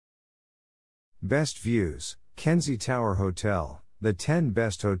Best views, Kenzi Tower Hotel, the 10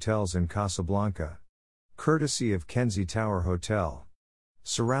 best hotels in Casablanca. Courtesy of Kenzi Tower Hotel.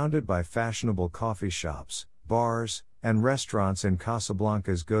 Surrounded by fashionable coffee shops, bars, and restaurants in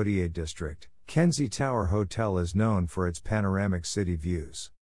Casablanca's Gauthier district, Kenzi Tower Hotel is known for its panoramic city views.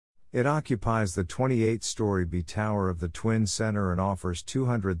 It occupies the 28-story B tower of the Twin Center and offers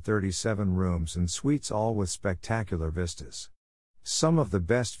 237 rooms and suites, all with spectacular vistas. Some of the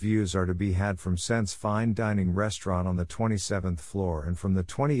best views are to be had from Sens fine dining restaurant on the 27th floor and from the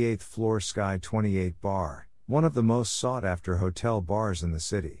 28th floor Sky 28 bar, one of the most sought-after hotel bars in the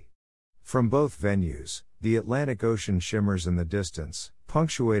city. From both venues, the Atlantic Ocean shimmers in the distance,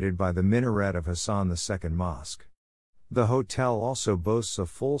 punctuated by the minaret of Hassan II Mosque. The hotel also boasts a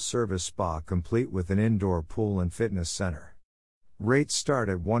full-service spa complete with an indoor pool and fitness center. Rates start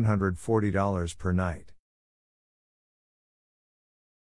at $140 per night.